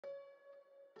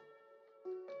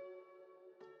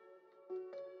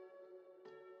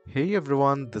Hey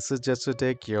everyone, this is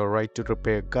Justatech, your right to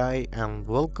repair guy, and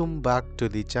welcome back to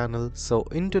the channel. So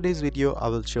in today's video, I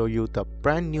will show you the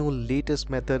brand new latest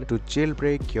method to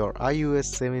jailbreak your iOS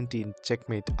 17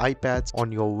 Checkmate iPads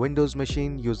on your Windows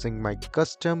machine using my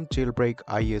custom jailbreak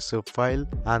iSO file.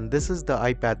 And this is the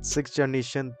iPad 6th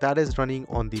generation that is running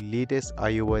on the latest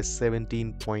iOS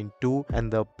 17.2, and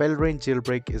the PaleRa1n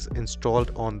jailbreak is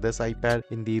installed on this iPad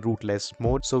in the rootless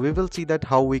mode. So we will see that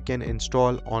how we can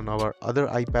install on our other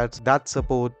iPads that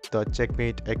support the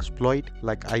Checkm8 exploit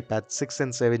like iPad 6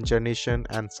 and 7 generation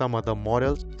and some other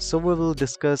models. So we will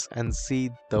discuss and see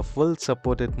the full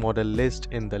supported model list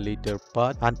in the later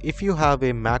part. And if you have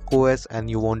a Mac OS and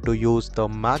you want to use the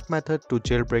Mac method to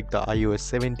jailbreak the iOS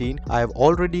 17, I have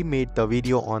already made the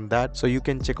video on that, so you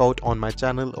can check out on my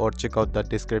channel or check out the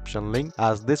description link,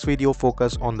 as this video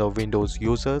focus on the Windows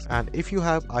users. And if you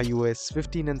have iOS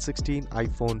 15 and 16,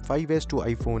 iPhone 5s to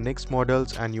iPhone X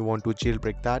models and you want to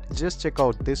jailbreak that, just check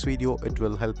out this video, it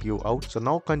will help you out. So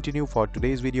now continue for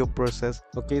today's video process.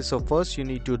 Okay, so first you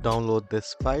need to download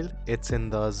this file. It's in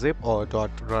the zip or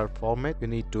 .rar format. You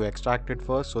need to extract it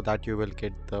first so that you will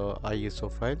get the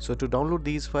iSO file. So to download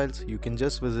these files, you can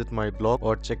just visit my blog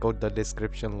or check out the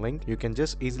description link. You can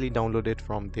just easily download it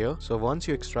from there. So once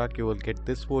you extract, you will get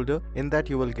this folder. In that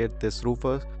you will get this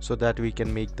roofer so that we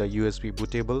can make the USB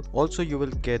bootable. Also you will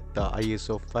get the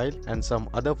iSO file and some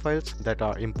other files that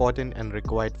are important and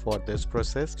required for this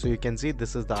process. So you can see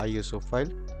this is the iSO file.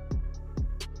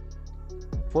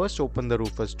 First open the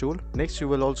roofers tool. Next you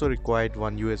will also require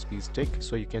one USB stick,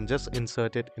 so you can just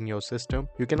insert it in your system.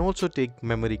 You can also take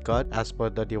memory card as per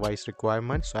the device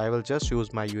requirement, so I will just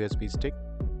use my USB stick.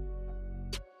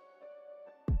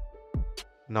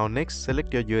 Now next,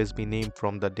 select your USB name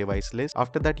from the device list.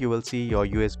 After that you will see your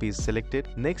USB is selected.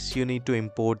 Next you need to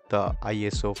import the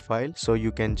iSO file, so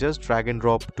you can just drag and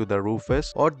drop to the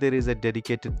roofers, or there is a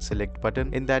dedicated select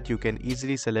button. In that you can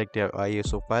easily select your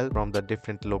iSO file from the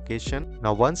different location.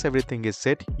 Now once everything is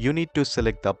set, you need to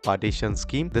select the partition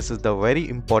scheme. This is the very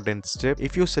important step.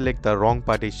 If you select the wrong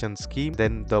partition scheme,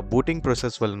 then the booting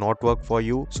process will not work for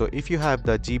you. So if you have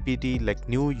the GPT like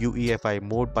new UEFI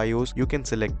mode BIOS, you can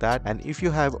select that, and if you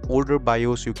have older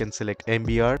BIOS you can select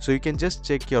MBR. So you can just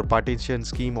check your partition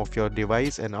scheme of your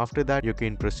device, and after that you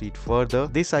can proceed further.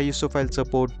 This iSO file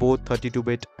support both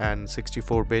 32-bit and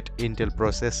 64-bit Intel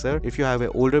processor. If you have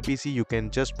an older PC, you can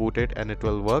just boot it and it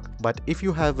will work. But if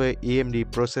you have a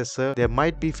AMD processor, there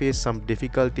might be face some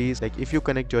difficulties, like if you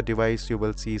connect your device you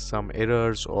will see some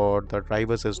errors or the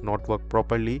drivers does not work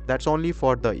properly. That's only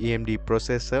for the AMD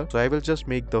processor, so I will just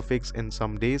make the fix in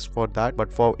some days for that,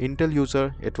 but for Intel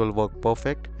user it will work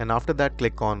perfect. And after that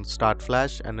click on start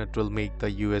flash and it will make the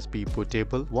USB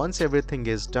bootable. Once everything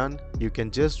is done, you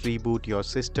can just reboot your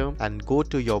system and go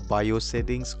to your BIOS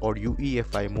settings or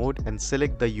UEFI mode and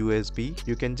select the USB.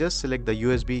 You can just select the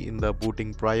USB in the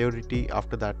booting priority.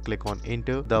 After that click on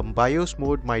enter. The BIOS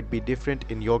mode might be different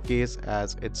in your case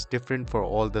as it's different for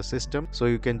all the system, so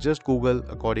you can just Google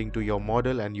according to your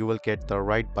model and you will get the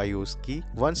right BIOS key.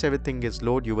 Once everything is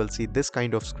loaded, you will see this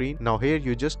kind of screen. Now here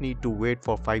you just need to wait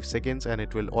for 5 seconds and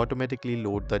it will automatically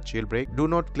load the jailbreak. Do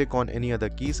not click on any other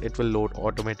keys, it will load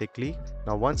automatically.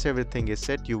 Now once everything is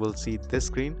set, you will see this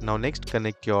screen. Now next,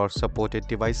 connect your supported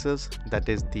devices, that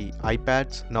is the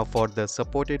iPads. Now for the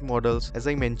supported models, as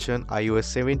I mentioned, iOS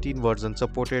 17 version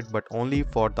supported, but only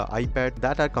for the iPad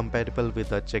that are compatible with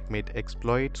the Checkm8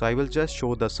 exploit. So I will just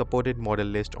show the supported model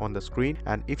list on the screen,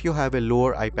 and if you have a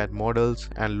lower iPad models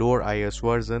and lower iOS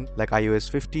version like iOS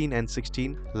 15 and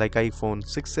 16, like iPhone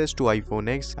 6s to iPhone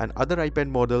X and other iPad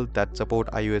model that support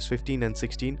iOS 15 and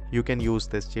 16, you can use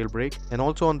this jailbreak. And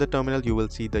also on the terminal you will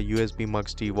see the USB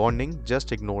MUX-T warning.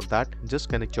 Just ignore that. Just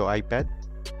connect your iPad.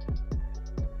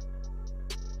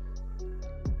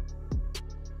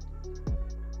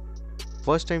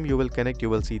 First time you will connect, you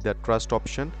will see the trust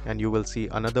option and you will see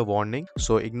another warning,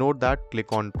 so ignore that.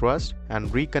 Click on trust and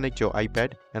reconnect your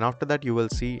iPad, and after that you will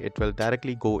see it will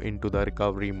directly go into the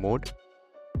recovery mode.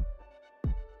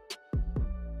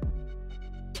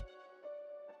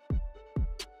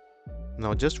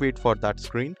 Now just wait for that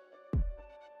screen.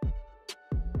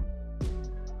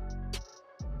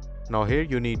 Now here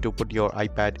you need to put your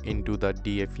iPad into the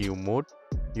DFU mode.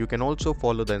 You can also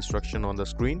follow the instruction on the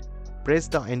screen. Press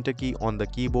the enter key on the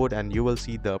keyboard and you will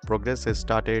see the progress has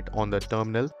started on the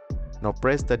terminal. Now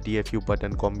press the DFU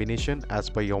button combination as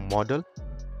per your model.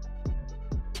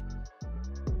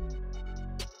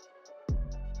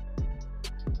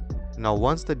 Now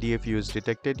once the DFU is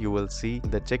detected, you will see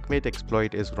the Checkm8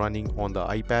 exploit is running on the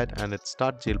iPad and it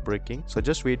starts jailbreaking. So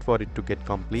just wait for it to get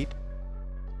complete.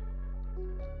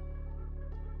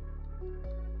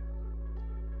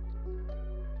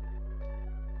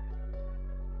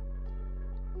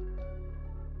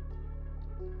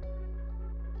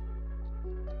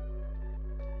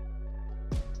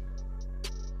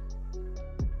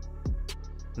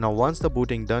 Now once the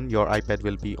booting done, your iPad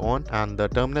will be on and the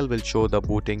terminal will show the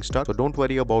booting start. So don't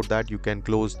worry about that. You can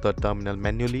close the terminal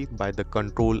manually by the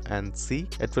Control and C.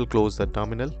 It will close the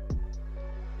terminal.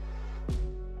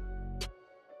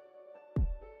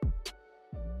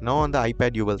 Now on the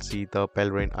iPad you will see the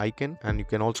PaleRa1n icon, and you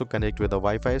can also connect with the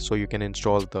Wi-Fi so you can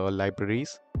install the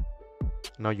libraries.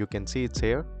 Now you can see it's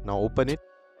here. Now open it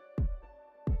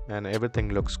and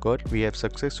everything looks good. We have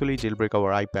successfully jailbreak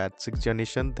our iPad 6th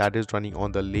generation that is running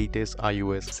on the latest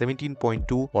iOS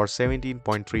 17.2 or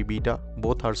 17.3 beta.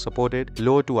 Both are supported,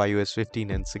 lower to iOS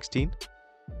 15 and 16.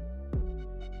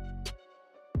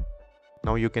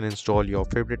 Now you can install your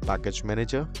favorite package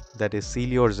manager, that is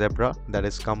Sealy or Zebra, that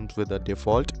is comes with a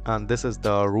default, and this is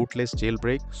the rootless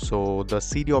jailbreak. So the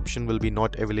CD option will be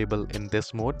not available in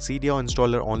this mode. CD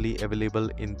installer only available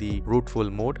in the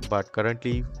rootful mode, but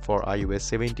currently for iOS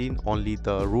 17 only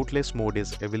the rootless mode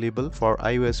is available. For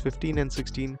iOS 15 and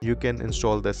 16 you can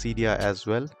install the CDI as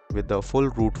well with the full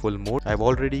rootful mode. I've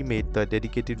already made the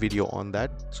dedicated video on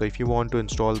that, so if you want to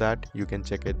install that you can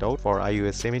check it out. For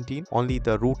iOS 17 only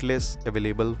the rootless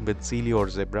available with Sealy or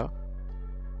Zebra.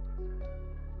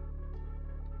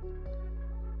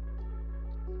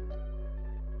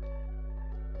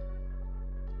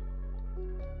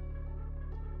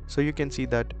 So you can see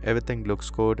that everything looks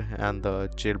good and the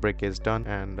jailbreak is done,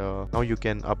 and now you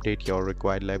can update your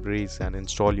required libraries and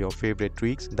install your favorite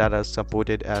tweaks that are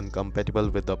supported and compatible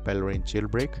with the PaleRa1n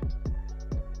jailbreak.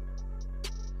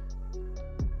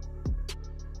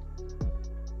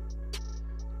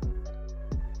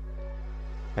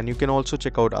 And you can also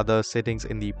check out other settings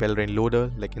in the PaleRa1n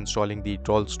loader, like installing the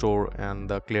troll store and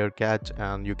the clear cache,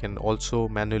 and you can also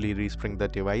manually respring the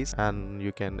device, and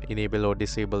you can enable or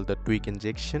disable the tweak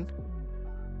injection.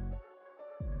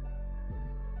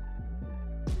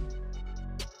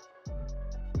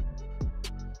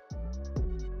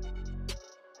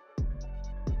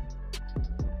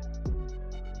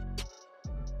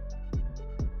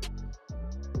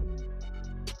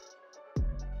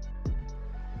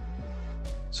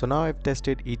 So now I've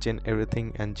tested each and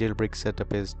everything and jailbreak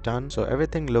setup is done. So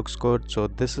everything looks good. So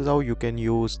this is how you can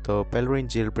use the PaleRa1n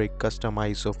jailbreak custom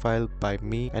ISO file by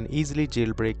me and easily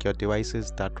jailbreak your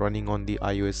devices that running on the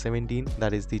iOS 17,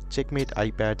 that is the Checkm8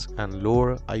 iPads, and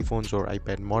lower iPhones or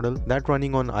iPad model that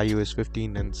running on iOS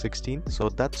 15 and 16. So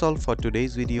that's all for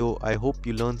today's video. I hope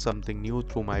you learned something new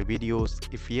through my videos.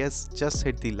 If yes, just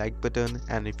hit the like button,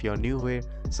 and if you're new here,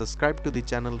 subscribe to the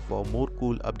channel for more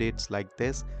cool updates like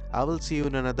this. I will see you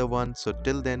in another one. So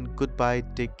till then, goodbye,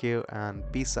 take care, and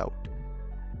peace out.